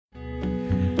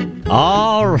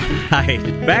All right,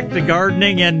 back to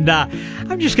gardening, and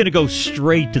I'm just going to go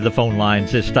straight to the phone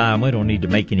lines this time. We don't need to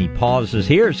make any pauses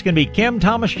here. It's going to be Kim,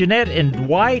 Thomas, Jeanette, and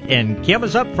Dwight, and Kim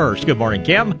is up first. Good morning,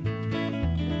 Kim.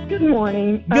 Good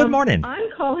morning. Good morning. I'm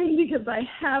calling because I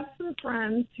have some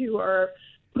friends who are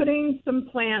putting some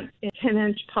plants in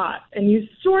 10-inch pots, and you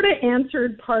sort of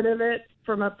answered part of it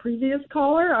from a previous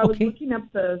caller. I was looking up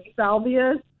the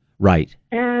salvias. Right.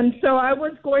 And so I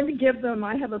was going to give them,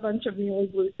 I have a bunch of Muley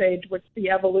Blue Sage, which the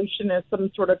evolution is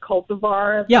some sort of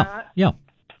cultivar of that. Yeah.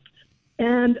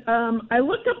 And I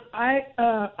looked up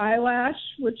eyelash,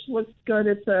 which looks good.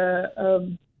 It's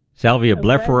a Salvia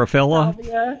blepharophila.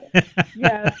 Salvia.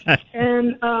 Yes.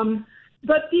 And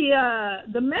but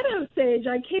the meadow sage,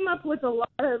 I came up with a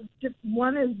lot of.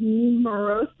 One is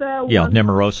Nemorosa. Yeah,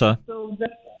 Nemorosa.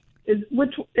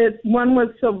 One was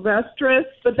Sylvestris,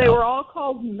 but they were all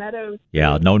called meadow.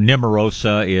 Yeah, no,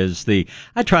 Nemorosa is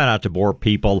I try not to bore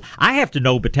people. I have to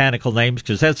know botanical names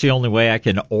because that's the only way I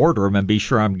can order them and be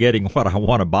sure I'm getting what I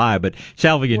want to buy. But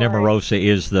Salvia Nemorosa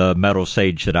is the meadow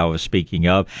sage that I was speaking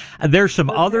of. There's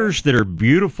some others that are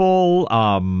beautiful.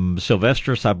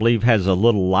 Sylvestris, I believe, has a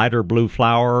little lighter blue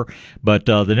flower, but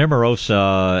the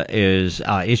Nemorosa is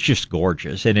it's just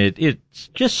gorgeous, and it's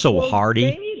just so hardy.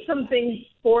 They need something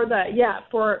for that,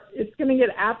 for it's going to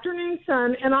get afternoon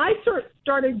sun, and I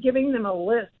started giving them a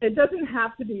list. It doesn't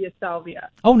have to be a salvia.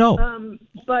 Oh, no.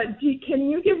 But can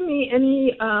you give me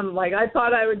any, I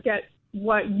thought I would get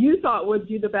what you thought would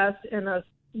do the best in a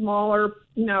smaller,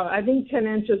 I think 10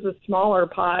 inches a smaller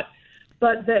pot,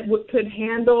 but that could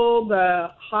handle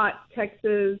the hot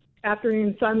Texas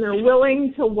afternoon sun. They're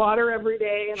willing to water every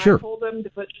day, and I told them to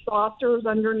put saucers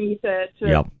underneath it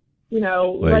to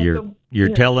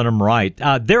you're telling them right.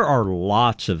 There are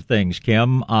lots of things,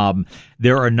 Kim.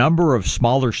 There are a number of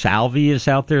smaller salvias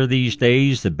out there these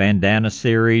days, the bandana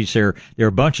series. There are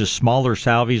a bunch of smaller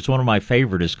salvias. One of my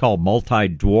favorite is called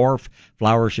multi-dwarf,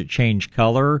 flowers that change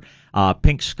color.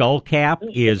 Pink skullcap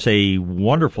is a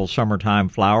wonderful summertime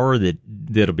flower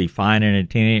that'll be fine in a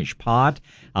 10-inch pot.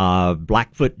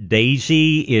 Blackfoot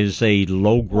daisy is a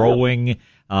low-growing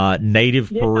native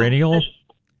perennial.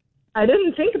 I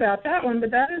didn't think about that one,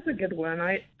 but that is a good one.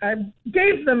 I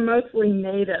gave them mostly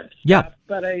native stuff,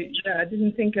 but I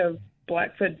didn't think of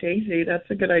Blackfoot daisy. That's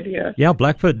a good idea. Yeah,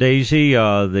 Blackfoot daisy,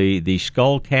 the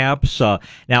skull caps.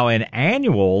 Now in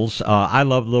annuals, I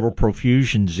love little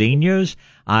profusion zinnias.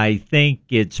 I think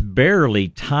it's barely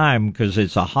time because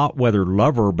it's a hot weather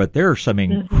lover, but there are some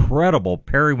incredible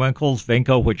periwinkles,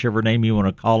 Vinco, whichever name you want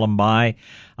to call them by.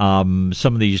 Some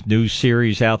of these new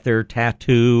series out there,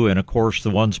 Tattoo, and of course the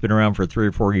one's been around for 3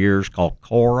 or 4 years called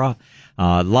Cora.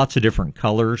 Lots of different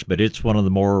colors, but it's one of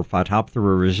the more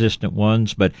Phytophthora-resistant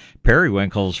ones. But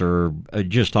periwinkles are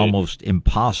just almost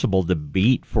impossible to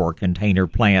beat for a container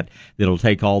plant that'll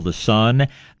take all the sun.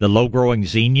 The low-growing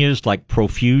zinnias like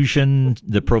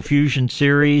the Profusion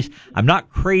series. I'm not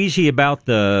crazy about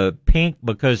the pink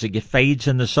because it fades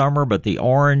in the summer, but the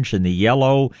orange and the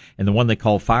yellow and the one they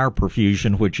call Fire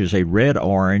Profusion, which is a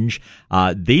red-orange,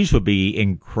 these would be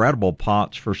incredible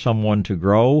pots for someone to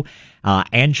grow.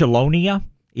 Angelonia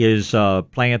is a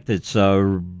plant that's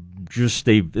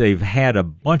they've had a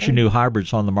bunch of new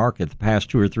hybrids on the market the past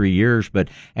 2 or 3 years, but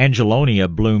Angelonia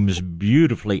blooms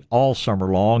beautifully all summer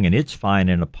long, and it's fine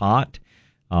in a pot.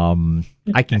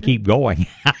 I can keep going.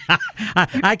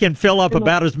 I can fill up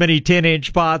about as many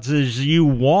 10-inch pots as you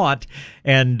want,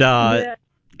 and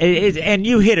and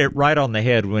you hit it right on the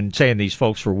head when saying these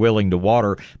folks were willing to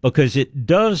water, because it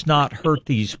does not hurt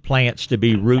these plants to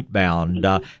be root bound.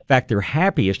 In fact, they're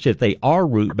happiest if they are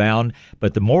root bound,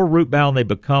 but the more root bound they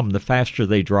become, the faster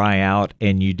they dry out,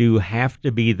 and you do have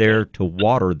to be there to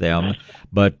water them.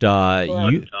 But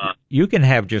you can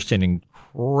have just an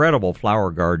incredible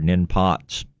flower garden in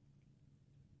pots.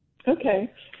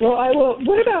 Okay. Well, I will.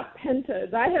 What about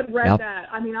pentas? I had read that.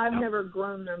 I mean, I've never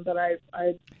grown them, but I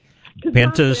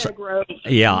pentas,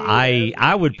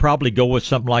 I would probably go with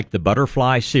something like the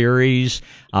butterfly series,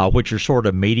 which are sort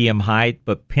of medium height,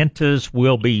 but pentas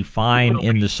will be fine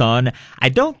in the sun. I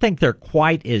don't think they're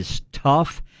quite as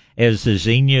tough as the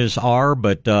zinnias are,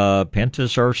 but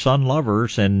pentas are sun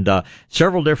lovers, and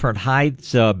several different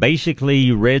heights,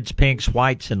 basically reds, pinks,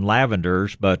 whites, and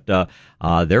lavenders, but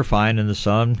they're fine in the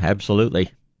sun,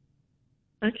 absolutely.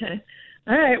 Okay.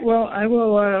 All right. Well, I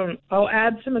will. I'll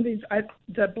add some of these.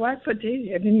 The Blackfoot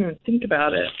daisy. I didn't even think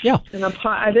about it. Yeah. In a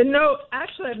pot. I didn't know.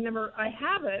 Actually, I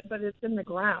have it, but it's in the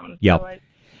ground. Yeah. So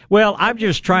Well, I'm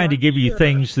just trying to give you Sure.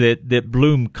 things that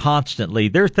bloom constantly.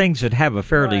 There are things that have a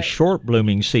fairly Right. short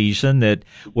blooming season that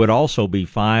would also be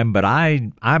fine, but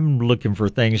I'm looking for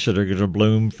things that are going to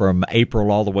bloom from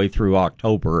April all the way through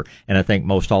October, and I think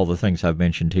most all the things I've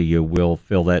mentioned to you will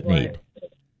fill that Right. need.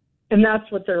 And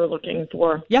that's what they're looking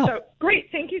for. Yeah. So,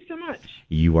 great. Thank you so much.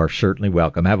 You are certainly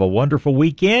welcome. Have a wonderful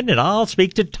weekend, and I'll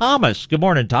speak to Thomas. Good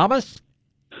morning, Thomas.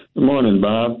 Good morning,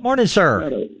 Bob. Morning,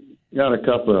 sir. Got a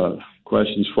couple of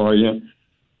questions for you.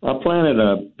 I planted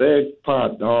a big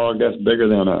pot, I guess bigger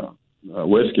than a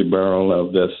whiskey barrel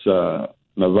of this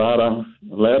Nevada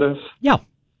lettuce. Yeah.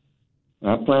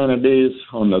 I planted these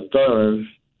on the 3rd,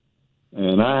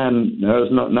 and there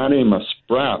was not even a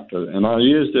sprout. And I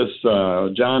used this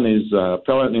Johnny's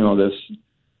pellet, this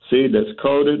seed that's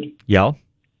coated. Yeah.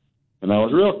 And I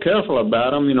was real careful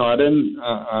about them. I didn't.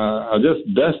 I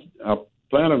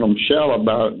planted them shell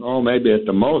about maybe at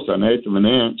the most an eighth of an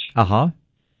inch. And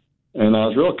I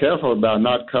was real careful about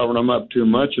not covering them up too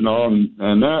much and all, and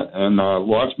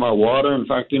watched my water. In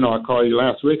fact, I called you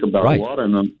last week about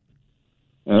watering them,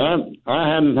 and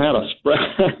I hadn't had a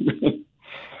sprout.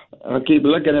 I keep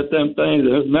looking at them things.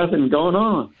 There's nothing going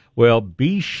on. Well,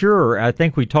 be sure, I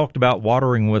think we talked about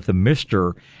watering with a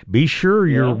mister. Be sure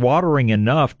you're watering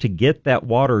enough to get that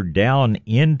water down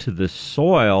into the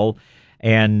soil.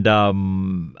 And the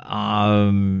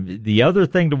other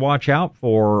thing to watch out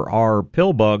for are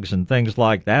pill bugs and things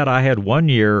like that. I had one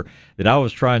year that I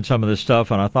was trying some of this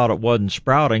stuff, and I thought it wasn't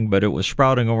sprouting, but it was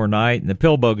sprouting overnight, and the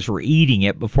pill bugs were eating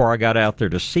it before I got out there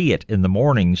to see it in the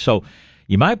morning. So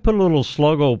you might put a little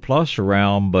Sluggo Plus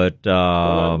around, but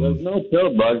there's no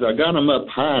pill bugs. I got them up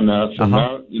high enough, and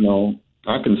now,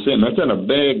 I can see them. It's in a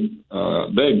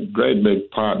great big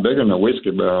pot, bigger than a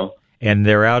whiskey barrel. And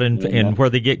they're out in where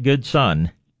they get good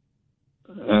sun.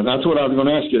 And that's what I was going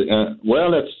to ask you.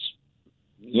 Well, it's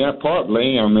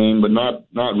partly. But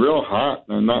not real hot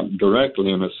and not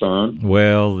directly in the sun.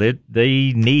 Well,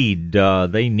 they need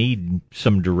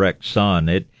some direct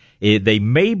sun. They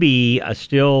may be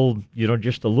still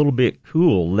just a little bit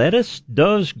cool. Lettuce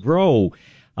does grow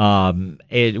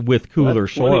with cooler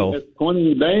soil. It's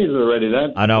 20 days already.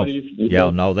 I know.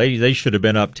 They should have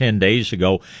been up 10 days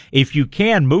ago. If you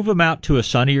can, move them out to a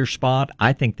sunnier spot.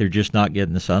 I think they're just not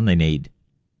getting the sun they need.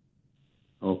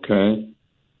 Okay.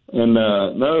 And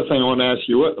another thing I want to ask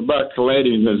you, what about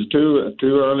caladiums? Is it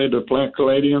too early to plant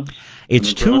caladiums?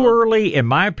 It's too early, in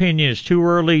my opinion, it's too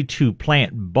early to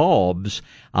plant bulbs.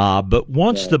 But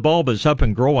once the bulb is up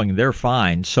and growing, they're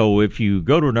fine. So if you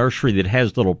go to a nursery that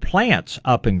has little plants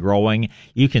up and growing,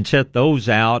 you can set those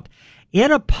out.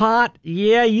 In a pot,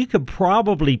 you could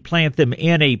probably plant them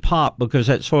in a pot because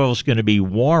that soil is going to be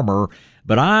warmer.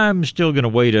 But I'm still going to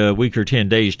wait a week or 10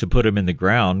 days to put them in the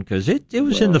ground because it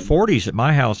was in the 40s at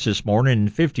my house this morning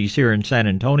and 50s here in San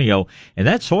Antonio, and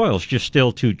that soil's just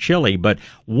still too chilly. But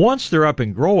once they're up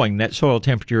and growing, that soil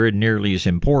temperature isn't nearly as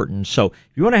important. So if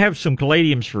you want to have some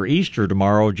caladiums for Easter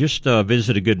tomorrow, just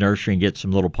visit a good nursery and get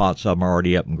some little pots of them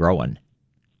already up and growing.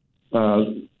 But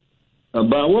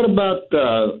what about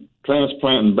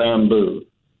transplanting bamboo?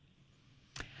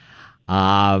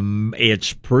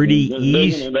 It's pretty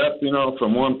easy. Digging it up,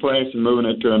 from one place and moving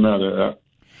it to another.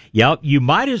 Yep, you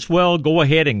might as well go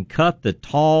ahead and cut the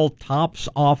tall tops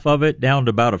off of it down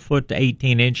to about 1 foot to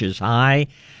 18 inches high.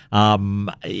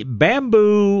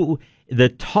 Bamboo, the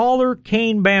taller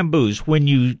cane bamboos, when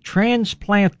you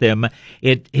transplant them,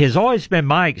 it has always been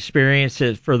my experience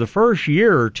that for the first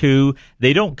year or two,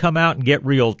 they don't come out and get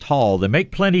real tall. They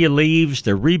make plenty of leaves,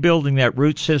 they're rebuilding that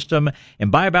root system,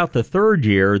 and by about the third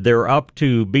year, they're up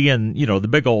to being, the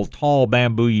big old tall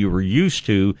bamboo you were used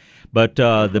to. But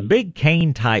the big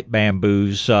cane-type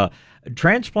bamboos,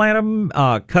 transplant them,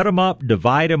 cut them up,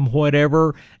 divide them,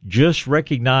 whatever. Just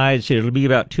recognize it'll be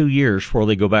about 2 years before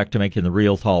they go back to making the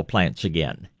real tall plants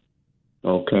again.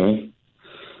 Okay.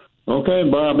 Okay,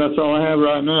 Bob, that's all I have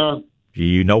right now.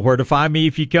 You know where to find me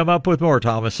if you come up with more,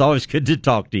 Thomas. Always good to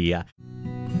talk to you.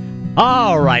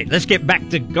 All right, let's get back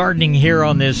to gardening here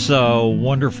on this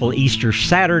wonderful Easter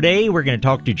Saturday. We're going to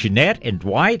talk to Jeanette and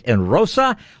Dwight and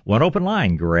Rosa. One open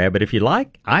line. Grab it if you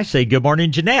like. I say good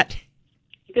morning, Jeanette.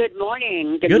 Good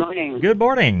morning. Good morning. Good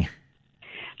morning.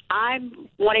 I'm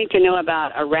wanting to know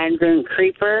about a Rangoon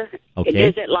creeper. Okay.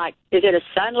 Is it a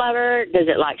sun lover? Does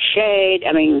it like shade?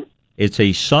 It's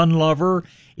a sun lover.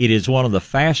 It is one of the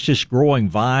fastest growing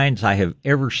vines I have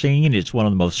ever seen. It's one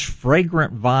of the most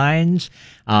fragrant vines.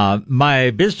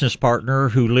 My business partner,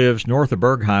 who lives north of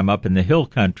Bergheim up in the hill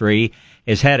country,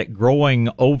 has had it growing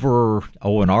over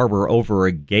an arbor over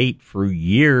a gate for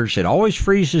years. It always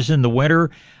freezes in the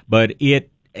winter, but it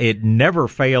never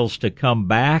fails to come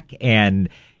back, and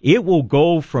it will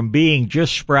go from being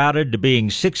just sprouted to being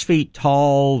 6 feet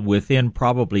tall within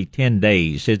probably 10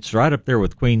 days. It's right up there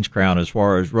with Queen's Crown as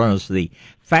far as runs the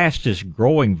fastest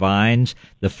growing vines.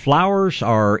 The flowers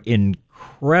are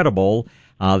incredible.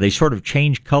 They sort of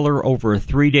change color over a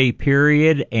 3-day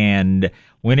period, and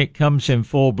when it comes in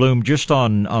full bloom, just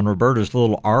on Roberta's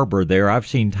little arbor there, I've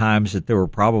seen times that there were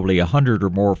probably 100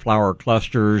 or more flower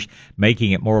clusters,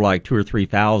 making it more like 2,000 or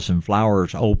 3,000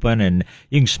 flowers open, and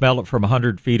you can smell it from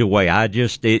 100 feet away.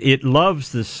 It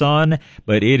loves the sun,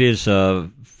 but it is a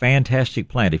fantastic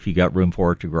plant if you got room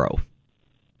for it to grow.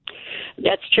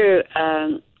 That's true.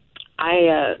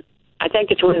 I think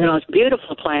it's one of the most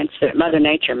beautiful plants that Mother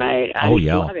Nature made. I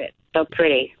love it. So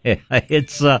pretty.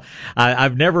 It's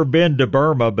I've never been to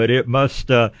Burma, but it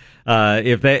must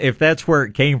if that's where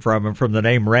it came from, and from the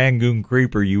name Rangoon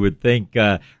creeper, you would think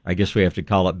I guess we have to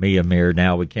call it Myanmar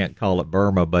now. We can't call it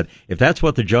Burma, but if that's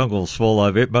what the jungle's full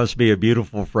of, it must be a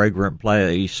beautiful, fragrant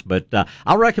place. But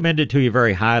I'll recommend it to you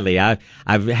very highly. I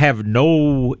have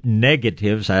no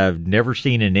negatives. I've never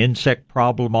seen an insect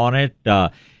problem on it.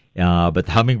 But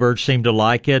the hummingbirds seem to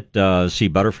like it. See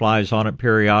butterflies on it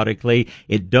periodically.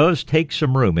 It does take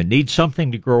some room. It needs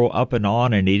something to grow up and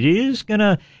on, and it is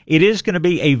gonna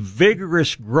be a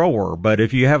vigorous grower. But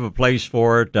if you have a place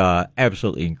for it,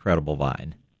 absolutely incredible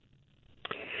vine.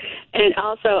 And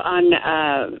also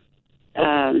on,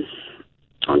 trying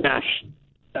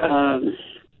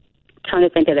to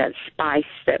think of that spice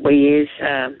that we use.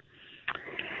 I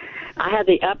have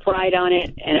the upright on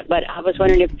it, but I was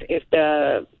wondering if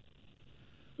the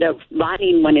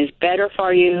vining one is better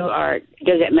for you, or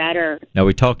does it matter? Now, are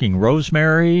we talking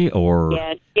rosemary or?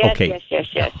 Yes, okay.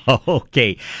 Yes.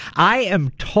 Okay. I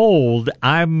am told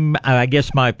I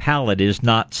guess my palate is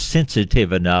not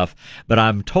sensitive enough, but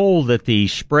I'm told that the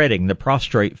spreading, the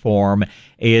prostrate form,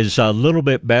 is a little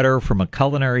bit better from a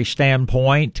culinary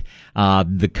standpoint.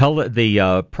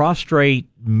 The prostrate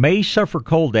may suffer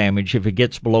cold damage if it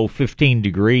gets below 15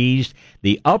 degrees.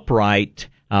 The upright,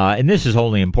 and this is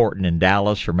only important in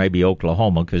Dallas or maybe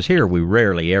Oklahoma, because here we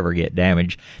rarely ever get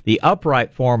damage. The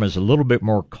upright form is a little bit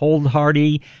more cold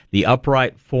hardy. The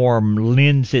upright form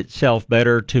lends itself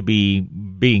better to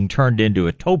being turned into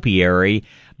a topiary.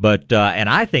 But and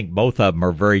I think both of them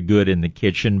are very good in the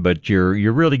kitchen. But your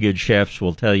really good chefs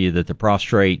will tell you that the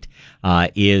prostrate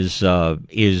is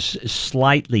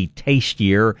slightly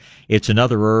tastier. It's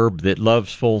another herb that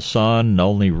loves full sun. The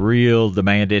only real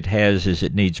demand it has is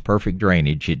it needs perfect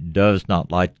drainage. It does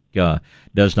not like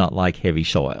heavy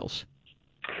soils.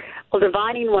 Well, the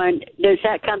vining one, does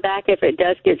that come back if it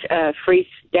does get freeze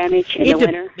damage in the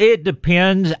winter? It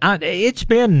depends. It's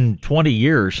been 20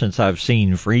 years since I've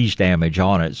seen freeze damage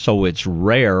on it, so it's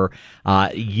rare.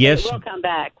 Yes, it will come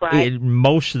back, right?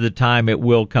 Most of the time it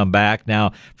will come back.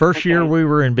 Now, first year we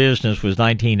were in business was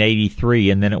 1983,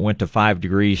 and then it went to 5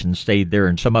 degrees and stayed there,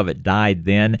 and some of it died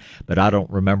then, but I don't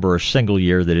remember a single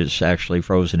year that it's actually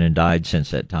frozen and died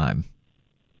since that time.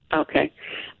 Okay.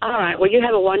 All right. Well, you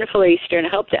have a wonderful Easter, and I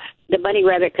hope that the bunny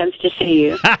rabbit comes to see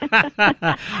you.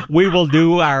 We will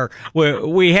do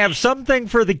we have something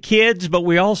for the kids, but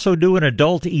we also do an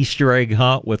adult Easter egg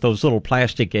hunt with those little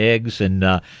plastic eggs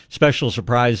and special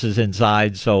surprises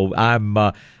inside. So I'm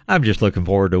just looking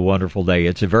forward to a wonderful day.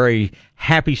 It's a very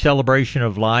happy celebration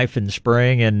of life in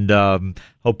spring, and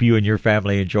hope you and your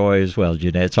family enjoy as well,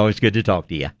 Jeanette. It's always good to talk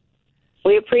to you.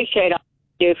 We appreciate all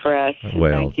you do for us.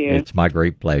 Well, thank you. It's my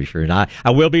great pleasure. And I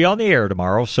will be on the air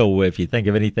tomorrow, so if you think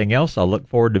of anything else, I'll look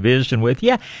forward to visiting with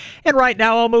you. And right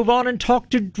now, I'll move on and talk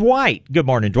to Dwight. Good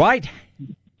morning, Dwight.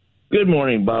 Good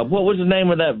morning, Bob. What was the name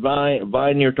of that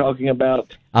vine you're talking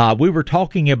about? We were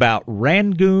talking about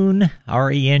Rangoon,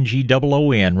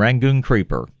 Rengoon, Rangoon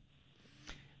creeper.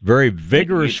 Very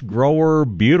vigorous grower,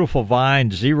 beautiful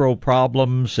vine, zero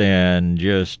problems, and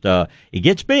just it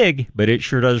gets big, but it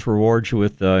sure does reward you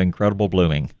with incredible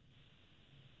blooming.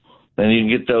 And you can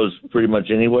get those pretty much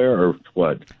anywhere, or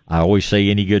what? I always say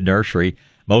any good nursery.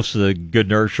 Most of the good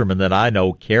nurserymen that I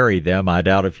know carry them. I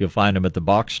doubt if you'll find them at the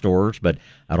box stores, but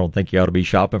I don't think you ought to be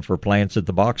shopping for plants at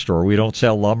the box store. We don't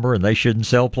sell lumber, and they shouldn't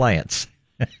sell plants.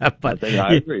 But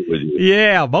I agree with you.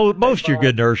 Yeah, most of your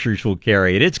good nurseries will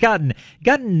carry it. It's gotten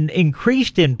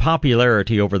increased in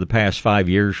popularity over the past 5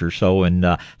 years or so, and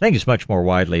I think it's much more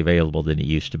widely available than it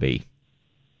used to be.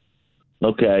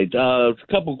 Okay, a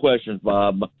couple questions,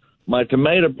 Bob. My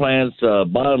tomato plants,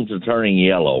 bottoms are turning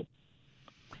yellow.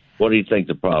 What do you think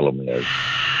the problem is?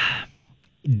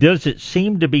 Does it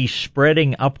seem to be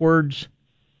spreading upwards?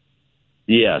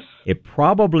 Yes. It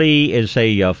probably is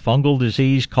a fungal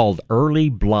disease called early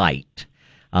blight.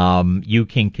 You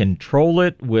can control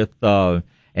it with,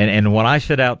 And when I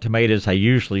set out tomatoes, I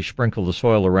usually sprinkle the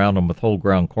soil around them with whole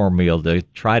ground cornmeal to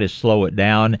try to slow it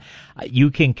down.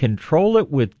 You can control it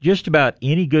with just about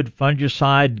any good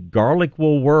fungicide. Garlic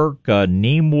will work.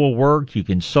 Neem will work. You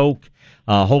can soak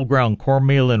whole ground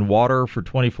cornmeal in water for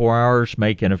 24 hours,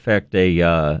 make in effect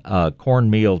a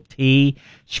cornmeal tea.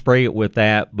 Spray it with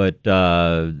that. But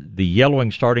the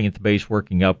yellowing starting at the base,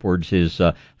 working upwards, is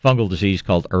a fungal disease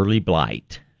called early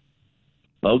blight.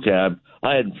 Okay,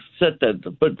 I had set that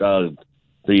to put the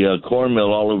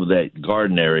cornmeal all over that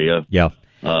garden area. Yeah.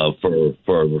 For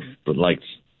like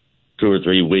 2 or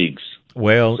 3 weeks.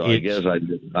 Well, so I guess I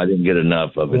didn't get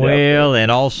enough of it. Well,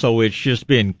 and also it's just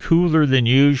been cooler than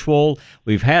usual.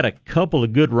 We've had a couple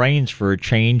of good rains for a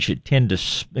change that tend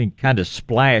to kind of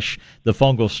splash the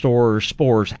fungal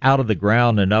spores out of the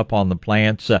ground and up on the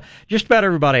plants. Just about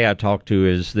everybody I talk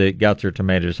to that got their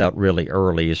tomatoes out really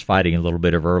early is fighting a little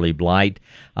bit of early blight.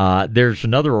 There's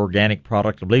another organic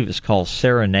product, I believe it's called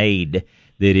Serenade,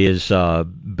 that is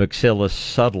Bacillus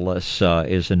subtilis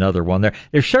is another one.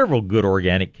 There's several good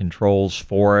organic controls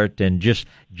for it, and just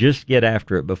get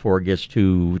after it before it gets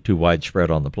too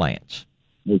widespread on the plants.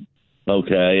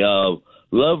 Okay.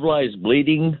 Love Lies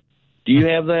Bleeding. Do you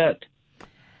have that?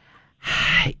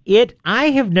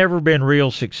 I have never been real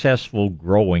successful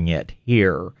growing it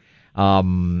here.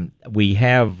 We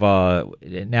have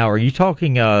now. Are you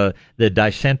talking the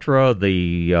Dicentra,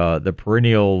 the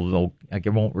perennial? I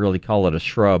won't really call it a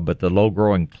shrub, but the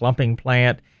low-growing clumping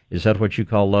plant. Is that what you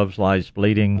call Love Lies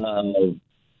Bleeding?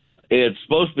 It's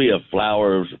supposed to be a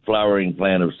flowering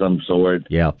plant of some sort.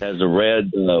 Yeah, it has a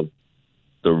red, the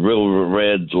real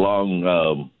red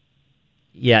long.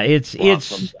 Yeah,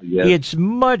 it's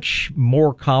much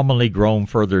more commonly grown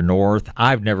further north.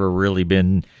 I've never really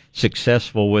been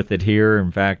successful with it here.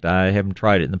 In fact, I haven't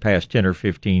tried it in the past 10 or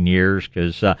 15 years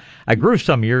because I grew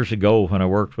some years ago when I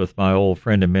worked with my old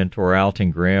friend and mentor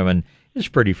Alton Grimm, and it's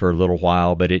pretty for a little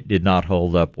while, but it did not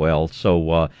hold up well.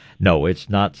 So, no, it's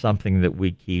not something that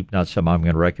we keep, not something I'm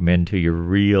going to recommend to you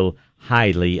real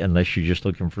highly unless you're just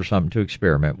looking for something to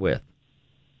experiment with.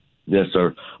 Yes,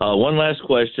 sir. One last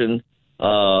question.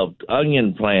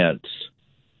 Onion plants.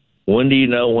 When do you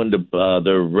know when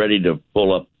they're ready to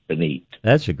pull up and eat?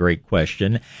 That's a great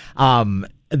question.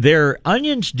 Their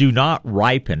onions do not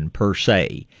ripen per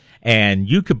se, and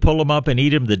you could pull them up and eat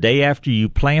them the day after you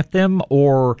plant them,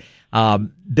 or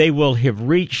they will have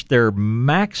reached their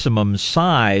maximum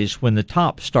size when the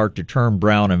tops start to turn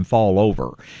brown and fall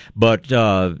over. But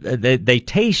they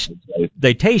taste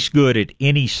good at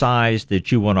any size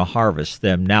that you want to harvest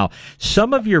them. Now,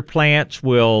 some of your plants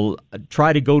will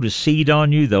try to go to seed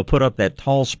on you. They'll put up that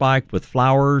tall spike with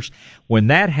flowers. When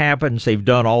that happens, they've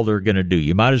done all they're going to do.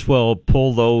 You might as well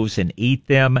pull those and eat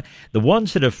them. The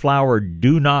ones that have flowered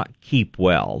do not keep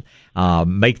well.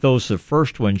 Make those the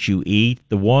first ones you eat.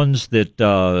 The ones that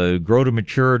grow to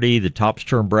maturity, the tops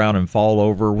turn brown and fall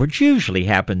over, which usually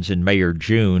happens in May or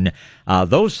June,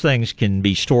 those things can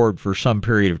be stored for some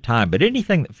period of time. But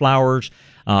anything that flowers,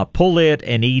 pull it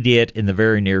and eat it in the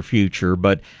very near future.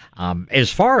 But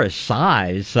as far as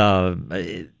size,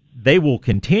 they will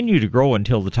continue to grow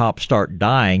until the tops start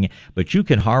dying, but you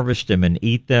can harvest them and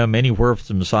eat them anywhere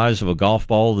from the size of a golf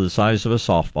ball to the size of a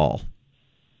softball.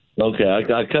 Okay,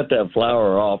 I cut that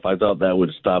flower off. I thought that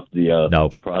would stop the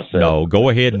process. No, go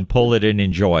ahead and pull it and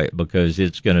enjoy it because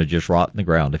it's going to just rot in the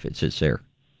ground if it sits there.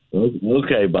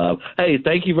 Okay, Bob. Hey,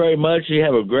 thank you very much. You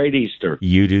have a great Easter.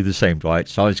 You do the same, Dwight.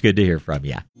 It's always good to hear from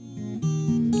you.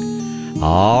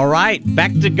 All right,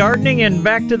 back to gardening and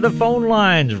back to the phone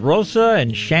lines. Rosa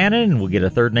and Shannon, we'll get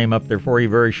a third name up there for you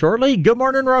very shortly. Good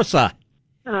morning, Rosa.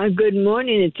 Good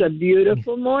morning. It's a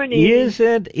beautiful morning.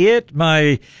 Isn't it?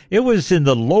 It was in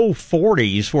the low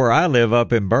 40s where I live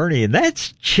up in Bernie, and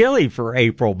that's chilly for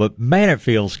April, but man, it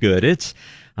feels good.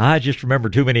 I just remember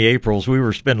too many Aprils. We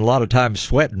were spending a lot of time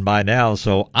sweating by now,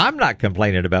 so I'm not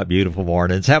complaining about beautiful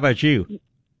mornings. How about you?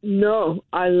 No,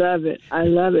 I love it.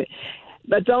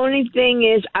 But the only thing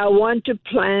is I want to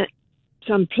plant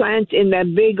some plants in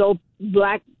that big old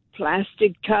black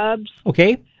plastic tubs.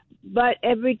 Okay. But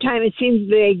every time it seems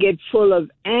they get full of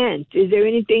ants. Is there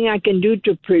anything I can do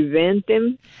to prevent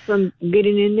them from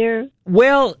getting in there?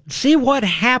 Well, see, what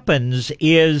happens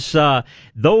is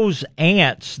those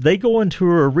ants, they go into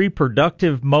a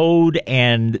reproductive mode,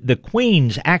 and the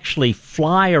queens actually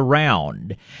fly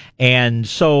around. And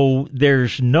so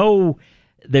there's no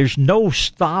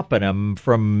stopping them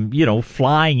from,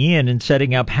 flying in and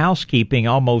setting up housekeeping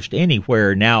almost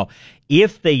anywhere. Now,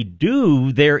 if they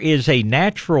do, there is a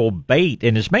natural bait,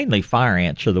 and it's mainly fire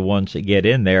ants are the ones that get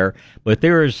in there, but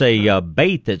there is a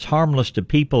bait that's harmless to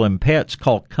people and pets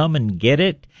called Come and Get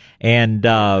It, And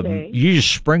you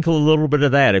just sprinkle a little bit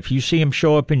of that. If you see them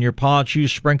show up in your pots, you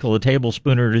sprinkle a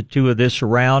tablespoon or two of this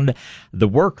around. The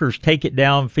workers take it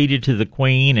down, feed it to the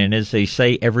queen, and as they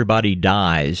say, everybody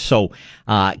dies. So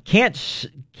can't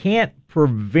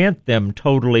prevent them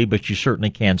totally, but you certainly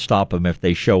can stop them if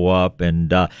they show up.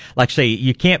 And like I say,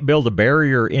 you can't build a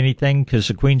barrier or anything because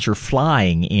the queens are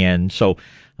flying in. So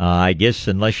I guess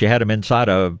unless you had them inside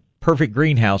a perfect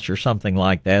greenhouse or something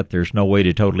like that, there's no way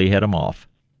to totally head them off.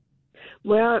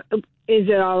 Well, is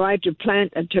it all right to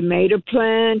plant a tomato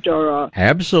plant or a...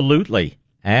 Absolutely.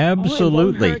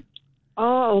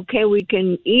 Oh, okay. We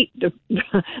can eat the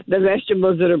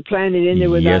vegetables that are planted in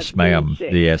there without... Yes, ma'am.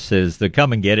 Yes, as the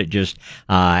come and get it just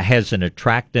has an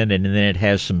attractant, and then it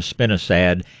has some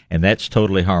spinosad, and that's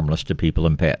totally harmless to people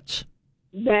and pets.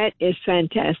 That is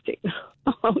fantastic.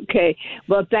 Okay.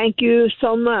 Well, thank you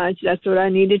so much. That's what I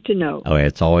needed to know. Oh,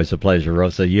 it's always a pleasure,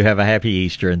 Rosa. You have a happy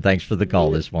Easter, and thanks for the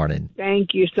call this morning.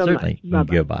 Thank you so Certainly. much.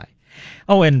 Bye-bye. Goodbye.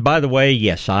 Oh, and by the way,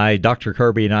 yes, Dr.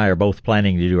 Kirby and I are both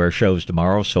planning to do our shows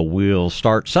tomorrow, so we'll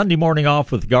start Sunday morning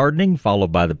off with gardening,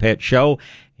 followed by the pet show,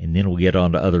 and then we'll get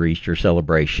on to other Easter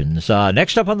celebrations.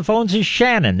 Next up on the phones is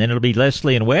Shannon. Then it'll be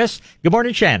Leslie and Wes. Good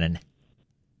morning, Shannon.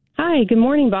 Hi, good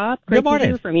morning, Bob. Great good morning. To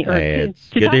hear from you. It's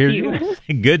good to hear you.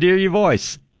 Good to hear your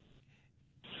voice.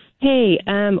 Hey,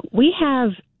 we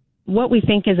have what we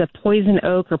think is a poison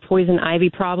oak or poison ivy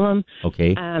problem.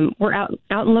 Okay. We're out in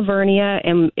Lavernia,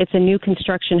 and it's a new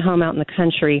construction home out in the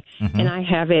country, and I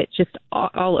have it just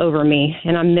all over me,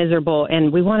 and I'm miserable.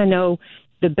 And we want to know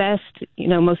the best,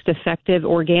 most effective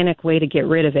organic way to get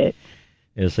rid of it.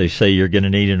 As they say, you're going to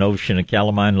need an ocean of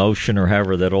calamine lotion, or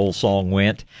however that old song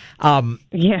went.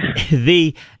 Yeah.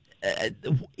 It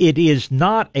is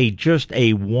not just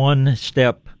a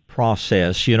one-step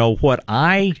process. What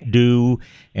I do,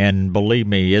 and believe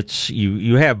me, it's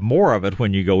you have more of it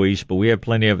when you go east, but we have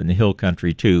plenty of it in the hill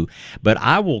country too. But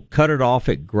I will cut it off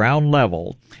at ground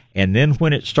level, and then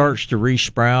when it starts to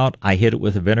resprout, I hit it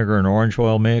with a vinegar and orange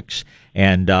oil mix,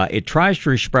 and it tries to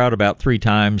resprout about 3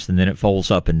 times, and then it folds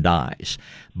up and dies.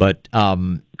 But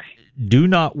do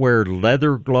not wear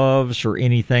leather gloves or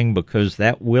anything, because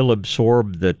that will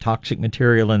absorb the toxic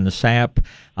material in the sap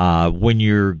when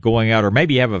you're going out, or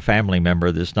maybe you have a family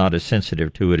member that's not as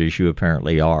sensitive to it as you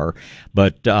apparently are.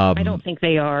 But I don't think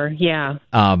they are. Yeah.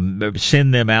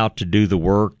 Send them out to do the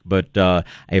work. But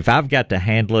if I've got to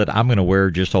handle it, I'm going to wear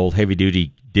just old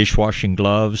heavy-duty dishwashing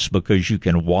gloves, because you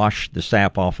can wash the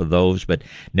sap off of those, but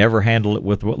never handle it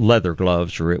with leather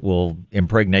gloves, or it will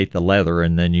impregnate the leather,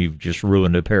 and then you've just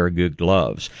ruined a pair of good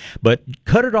gloves. But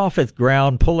cut it off at the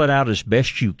ground, pull it out as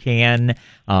best you can.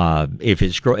 If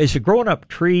is it growing up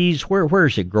trees? Where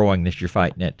is it growing that you're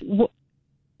fighting it?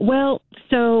 Well,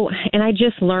 and I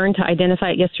just learned to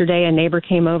identify it yesterday. A neighbor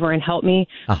came over and helped me.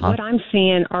 What I'm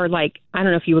seeing are, like, I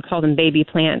don't know if you would call them baby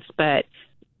plants, but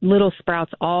little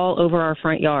sprouts all over our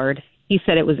front yard. He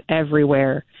said it was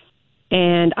everywhere.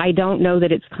 And I don't know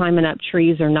that it's climbing up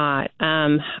trees or not.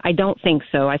 I don't think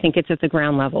so. I think it's at the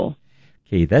ground level.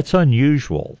 Okay, that's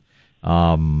unusual.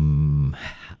 I'm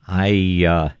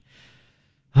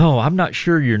not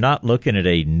sure you're not looking at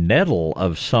a nettle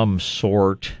of some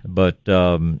sort. But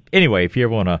anyway, if you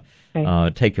ever want to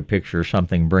take a picture or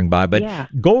something, bring by. But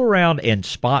go around and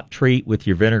spot treat with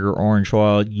your vinegar orange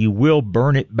oil. You will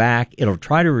burn it back. It'll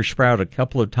try to resprout a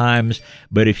couple of times,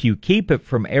 but if you keep it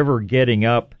from ever getting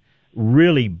up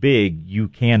really big, you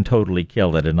can totally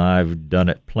kill it. And I've done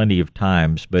it plenty of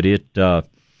times. But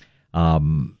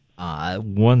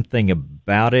one thing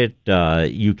about it,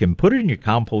 you can put it in your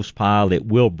compost pile. It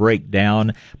will break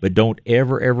down, but don't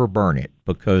ever burn it,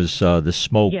 because the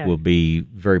smoke will be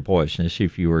very poisonous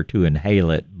if you were to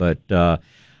inhale it. But that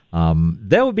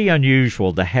would be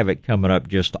unusual to have it coming up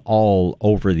just all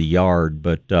over the yard.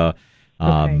 But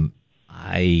again,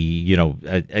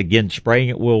 spraying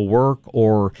it will work.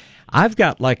 Or I've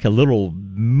got like a little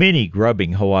mini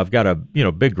grubbing hoe. I've got a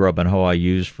big grubbing hoe I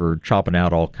use for chopping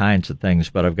out all kinds of things,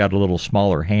 but I've got a little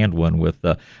smaller hand one with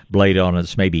the blade on it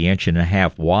that's maybe 1.5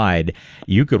 inches wide.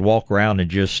 You could walk around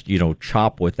and just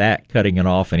chop with that, cutting it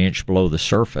off 1 inch below the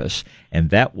surface, and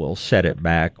that will set it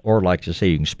back. Or, like I say,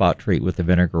 you can spot treat with the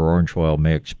vinegar orange oil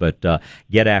mix, but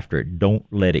get after it. Don't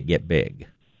let it get big.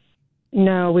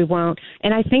 No, we won't.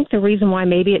 And I think the reason why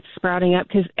maybe it's sprouting up,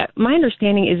 because my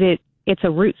understanding is it's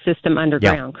a root system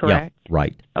underground, correct? Yeah,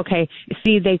 right. Okay.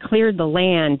 See, they cleared the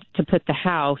land to put the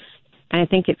house, and I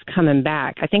think it's coming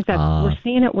back. I think that we're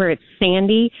seeing it where it's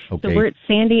sandy. Okay. So where it's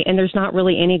sandy and there's not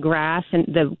really any grass, and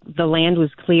the land was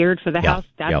cleared for the house,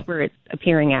 that's where it's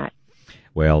appearing at.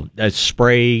 Well,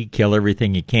 spray, kill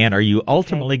everything you can. Are you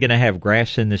ultimately going to have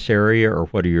grass in this area, or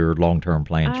what are your long-term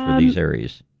plans for these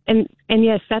areas? And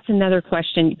yes, that's another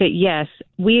question. But yes,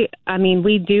 we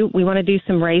want to do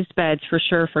some raised beds for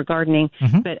sure for gardening.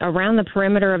 But around the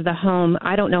perimeter of the home,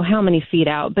 I don't know how many feet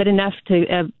out, but enough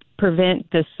to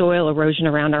prevent the soil erosion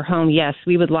around our home. Yes,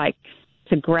 we would like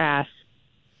to grass,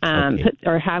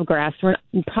 have grass. We're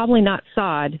probably not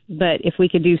sod, but if we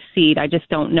could do seed, I just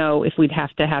don't know if we'd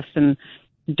have to have some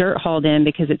dirt hauled in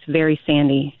because it's very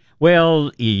sandy.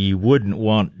 Well, you wouldn't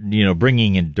want,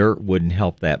 bringing in dirt wouldn't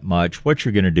help that much. What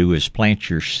you're going to do is plant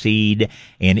your seed.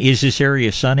 And is this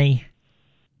area sunny?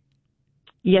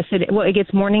 Yes, it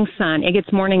gets morning sun. It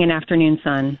gets morning and afternoon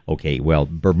sun. Okay, well,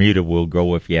 Bermuda will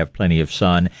grow if you have plenty of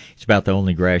sun. It's about the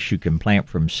only grass you can plant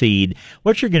from seed.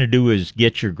 What you're going to do is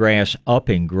get your grass up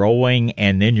and growing,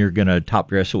 and then you're going to top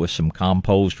dress it with some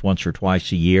compost once or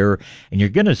twice a year. And you're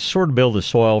going to sort of build the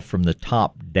soil from the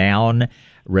top down,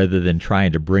 rather than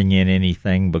trying to bring in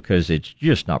anything, because it's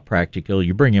just not practical.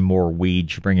 You bring in more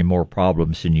weeds, you bring in more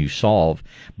problems than you solve.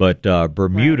 But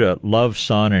Bermuda loves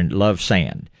sun and loves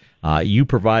sand. You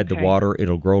provide the water,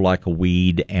 it'll grow like a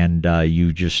weed, and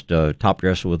you just top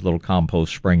dress it with a little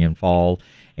compost spring and fall,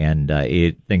 and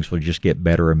things will just get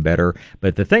better and better.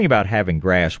 But the thing about having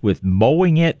grass, with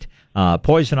mowing it,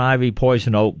 poison ivy,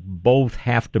 poison oak, both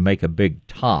have to make a big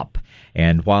top.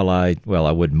 And while I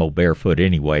wouldn't mow barefoot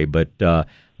anyway, but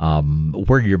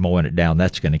where you're mowing it down,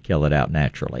 that's going to kill it out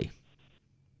naturally.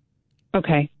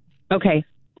 Okay.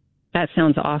 That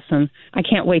sounds awesome. I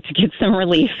can't wait to get some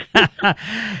relief.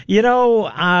 You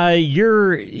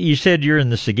said you're in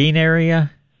the Seguin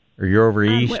area, or you're over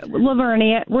east?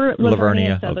 Lavernia. We're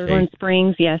Lavernia, Sutherland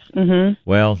Springs, yes. Mm-hmm.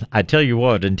 Well, I tell you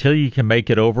what, until you can make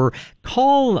it over,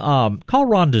 call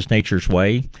Rhonda's Nature's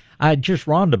Way.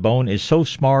 Rhonda Bone is so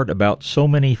smart about so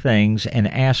many things, and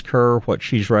ask her what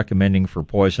she's recommending for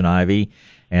poison ivy.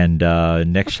 And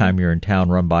next time you're in town,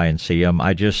 run by and see them.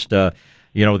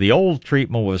 The old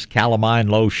treatment was calamine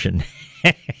lotion.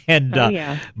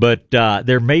 But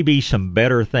there may be some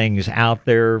better things out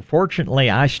there. Fortunately,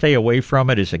 I stay away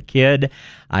from it as a kid.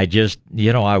 I just,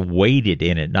 I waded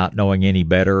in it not knowing any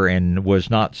better and was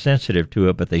not sensitive to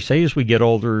it. But they say as we get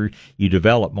older, you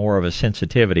develop more of a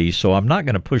sensitivity. So I'm not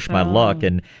going to push my luck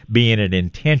and be in it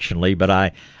intentionally.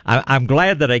 But I'm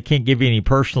glad that I can't give you any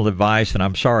personal advice, and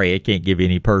I'm sorry I can't give you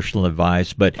any personal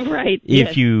advice. But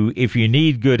if you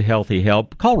need good, healthy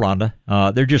help, call Rhonda.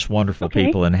 They're just wonderful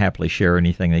people and happily share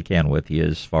anything they can with you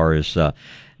as far as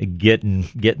getting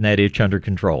that itch under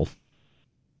control.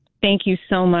 Thank you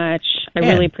so much. I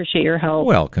really appreciate your help.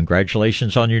 Well,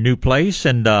 congratulations on your new place,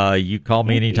 and you call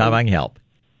me anytime I can help.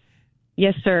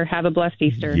 Yes, sir. Have a blessed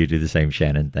Easter. You do the same,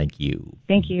 Shannon. Thank you.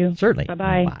 Thank you. Certainly.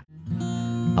 Bye-bye. Bye.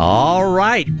 All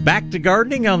right, back to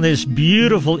gardening on this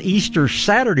beautiful Easter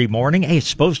Saturday morning. Hey, it's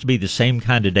supposed to be the same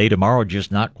kind of day tomorrow,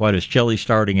 just not quite as chilly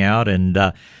starting out, and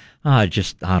I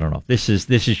don't know. This is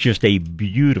just a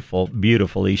beautiful,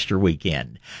 beautiful Easter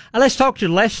weekend. Let's talk to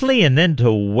Leslie and then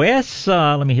to Wes.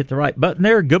 Let me hit the right button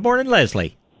there. Good morning,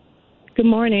 Leslie. Good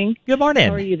morning. Good morning.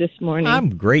 How are you this morning?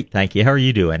 I'm great, thank you. How are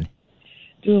you doing?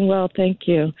 Doing well, thank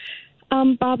you.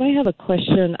 Bob, I have a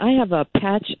question. I have a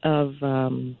patch of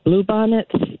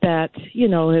bluebonnets that,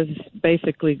 has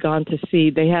basically gone to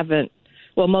seed. They haven't,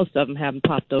 most of them haven't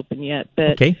popped open yet,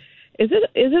 but okay. Is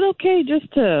it okay just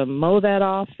to mow that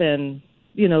off and,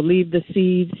 leave the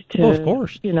seeds to, of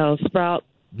course. Sprout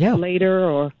later?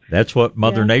 Or that's what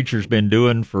Mother Nature's been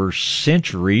doing for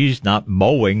centuries, not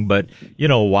mowing, but,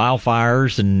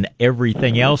 wildfires and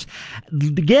everything else.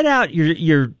 Get out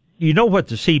your you know what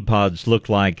the seed pods look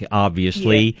like,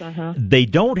 obviously. Yes, They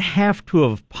don't have to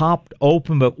have popped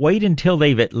open, but wait until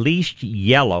they've at least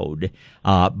yellowed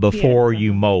before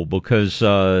you mow, because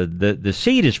the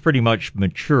seed is pretty much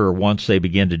mature once they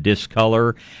begin to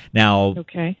discolor. Now,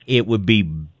 it would be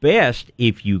best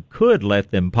if you could let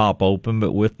them pop open,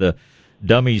 but with the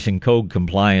dummies and code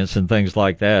compliance and things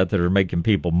like that are making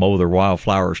people mow their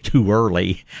wildflowers too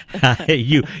early,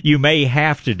 you may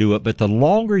have to do it. But the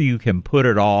longer you can put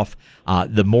it off,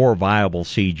 the more viable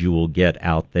seed you will get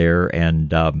out there.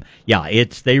 And they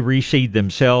reseed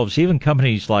themselves. Even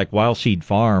companies like Wild Seed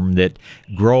Farm that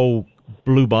grow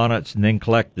bluebonnets and then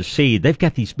collect the seed, they've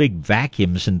got these big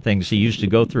vacuums and things they used to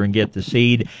go through and get the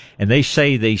seed, and they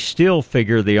say they still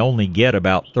figure they only get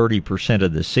about 30%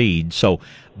 of the seed. So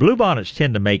bluebonnets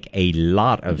tend to make a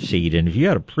lot of seed, and if you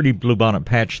had a pretty bluebonnet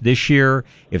patch this year,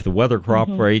 if the weather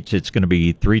cooperates, it's going to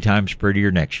be 3 times prettier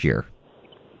next year.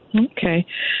 Okay.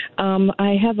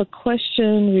 I have a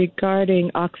question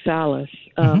regarding oxalis.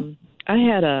 I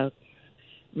had a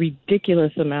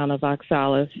ridiculous amount of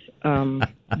oxalis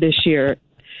this year,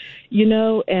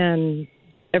 and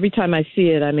every time I see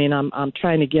it, I'm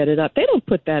trying to get it up. They don't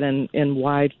put that in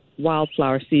wide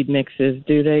wildflower seed mixes,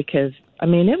 do they? Because I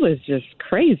mean, it was just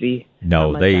crazy.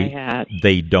 No,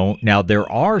 they don't. Now,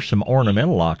 there are some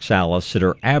ornamental oxalis that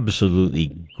are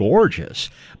absolutely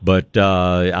gorgeous, but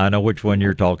I know which one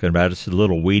you're talking about. It's a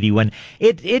little weedy one.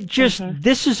 It just,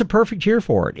 this is a perfect year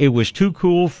for it. It was too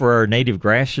cool for our native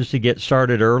grasses to get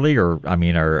started early,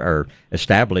 our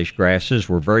established grasses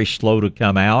were very slow to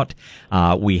come out.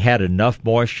 We had enough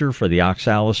moisture for the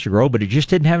oxalis to grow, but it just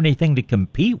didn't have anything to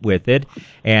compete with it.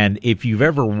 And if you've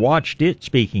ever watched it,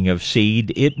 speaking of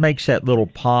seed, it makes that little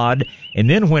pod, and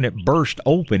then when it bursts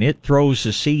open, it throws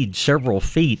the seed several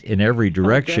feet in every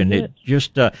direction. It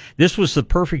just this was the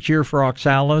perfect year for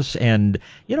oxalis, and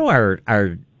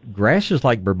our grasses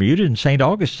like Bermuda and St.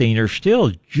 Augustine are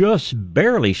still just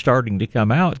barely starting to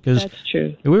come out, because that's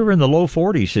true. We were in the low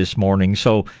 40s this morning.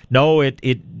 So no, it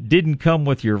didn't come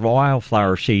with your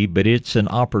wildflower seed, but it's an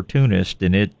opportunist,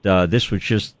 and this was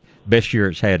just best year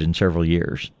it's had in several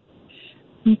years.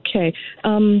 Okay.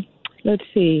 Let's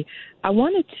see. I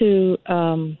wanted to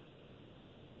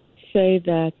say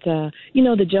that,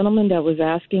 the gentleman that was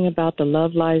asking about the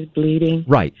Love Lies Bleeding.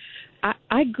 Right.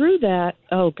 I grew that,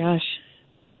 a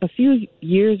few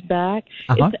years back.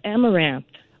 It's amaranth.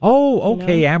 Oh,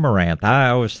 okay, amaranth.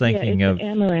 I was thinking of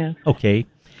amaranth. Okay.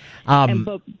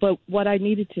 But what I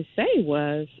needed to say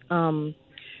was,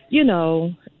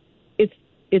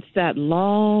 it's that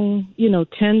long,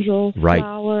 tendril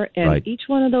flower, and each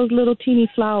one of those little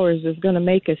teeny flowers is going to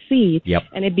make a seed. Yep.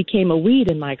 And it became a weed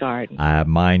in my garden.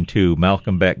 Mine too.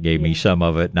 Malcolm Beck gave me some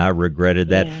of it, and I regretted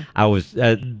that. Yeah. I was.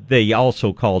 They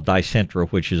also called Dicentra,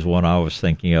 which is one I was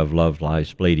thinking of. Love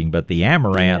Lies Bleeding, but the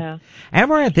amaranth. Yeah.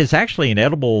 Amaranth is actually an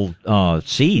edible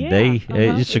seed. Yeah,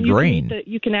 it's a green.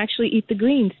 You can actually eat the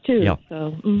greens too. Yeah.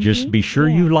 So just be sure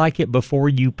you like it before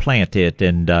you plant it,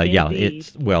 and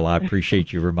it's. Well, I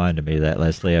appreciate you reminded me of that,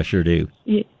 Leslie. I sure do.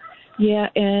 Yeah,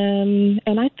 and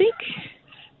I think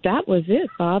that was it,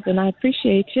 Bob, and I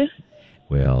appreciate you.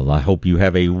 Well, I hope you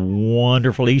have a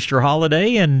wonderful Easter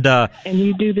holiday, and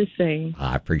you do the same.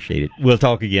 I appreciate it. We'll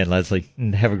talk again, Leslie,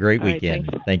 and have a great weekend.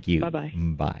 Right, thank you. Bye-bye.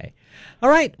 Bye. All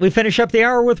right, we finish up the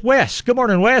hour with Wes. Good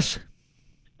morning, Wes.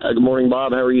 Good morning,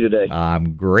 Bob. How are you today?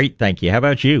 I'm great, thank you. How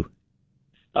about you?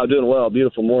 I'm doing well.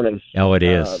 Beautiful morning. Oh, it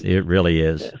is. It really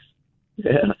is.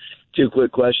 Yeah. Two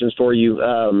quick questions for you.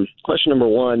 Question number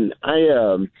one,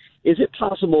 is it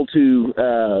possible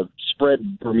to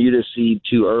spread Bermuda seed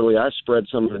too early? I spread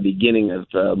some at the beginning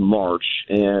of March,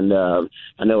 and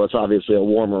I know it's obviously a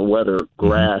warmer weather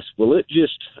grass. Mm-hmm. Will it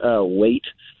just wait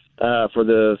for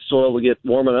the soil to get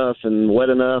warm enough and wet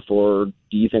enough, or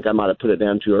do you think I might have put it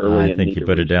down too early? I think you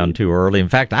put it down too early. In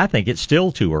fact, I think it's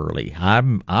still too early.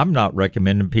 I'm not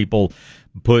recommending people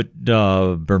put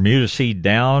Bermuda seed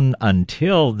down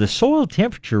until the soil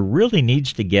temperature really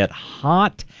needs to get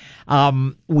hot.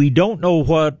 We don't know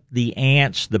what the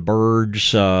ants, the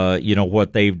birds,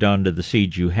 what they've done to the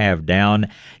seeds you have down.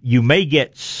 You may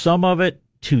get some of it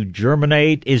to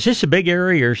germinate. Is this a big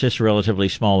area, or is this a relatively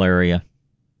small area?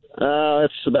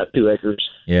 It's about 2 acres.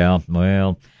 Yeah,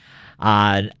 well,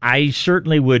 I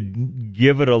certainly would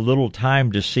give it a little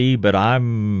time to see, but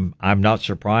I'm not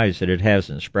surprised that it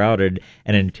hasn't sprouted.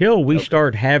 And until we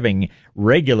start having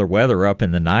regular weather up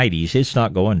in the 90s, it's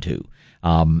not going to.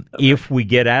 If we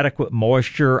get adequate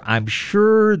moisture, I'm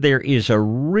sure there is a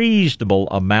reasonable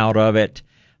amount of it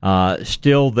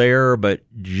still there, but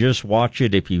just watch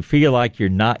it. If you feel like you're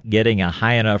not getting a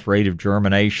high enough rate of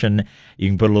germination, you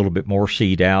can put a little bit more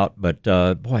seed out. But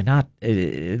the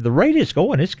rate it's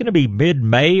going, it's going to be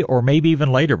mid-May or maybe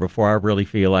even later before I really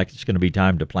feel like it's going to be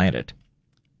time to plant it.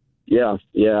 Yeah,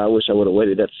 I wish I would have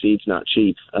waited. That seed's not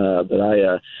cheap, but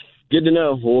good to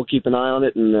know. We'll keep an eye on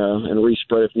it and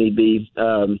respread if need be.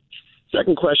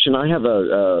 Second question, I have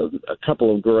a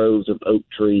couple of groves of oak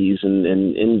trees, and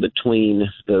in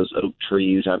between those oak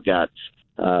trees, I've got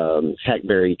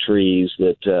hackberry trees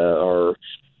that are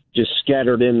just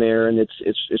scattered in there, and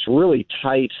it's really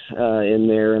tight in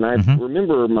there. And I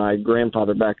remember my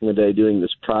grandfather back in the day doing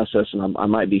this process, and I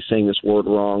might be saying this word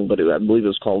wrong, but I believe it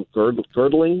was called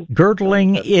girdling.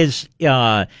 Girdling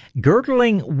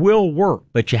will work,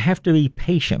 but you have to be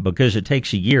patient because it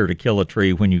takes a year to kill a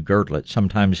tree when you girdle it,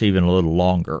 sometimes even a little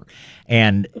longer.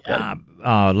 And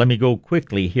let me go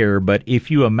quickly here, but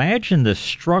if you imagine the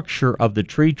structure of the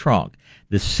tree trunk,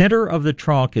 The center of the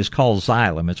trunk is called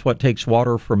xylem. It's what takes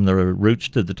water from the roots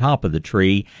to the top of the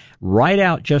tree. Right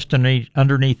out just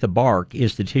underneath the bark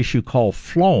is the tissue called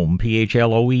phloem,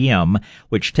 P-H-L-O-E-M,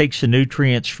 which takes the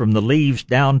nutrients from the leaves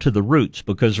down to the roots,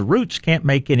 because the roots can't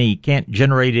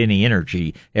generate any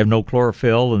energy. They have no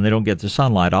chlorophyll and they don't get the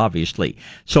sunlight, obviously.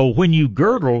 So when you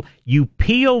girdle, you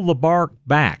peel the bark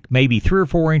back, maybe 3 or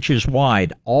 4 inches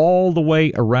wide, all the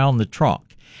way around the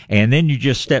trunk. And then you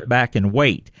just step back and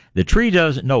wait. The tree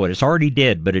doesn't know it. It's already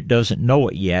dead, but it doesn't know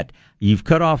it yet. You've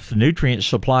cut off the nutrient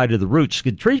supply to the roots.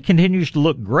 The tree continues to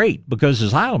look great because the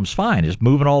xylem's fine. It's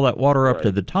moving all that water up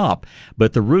to the top.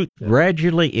 But the root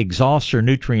gradually exhausts their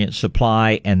nutrient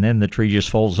supply, and then the tree just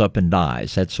folds up and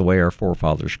dies. That's the way our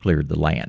forefathers cleared the land.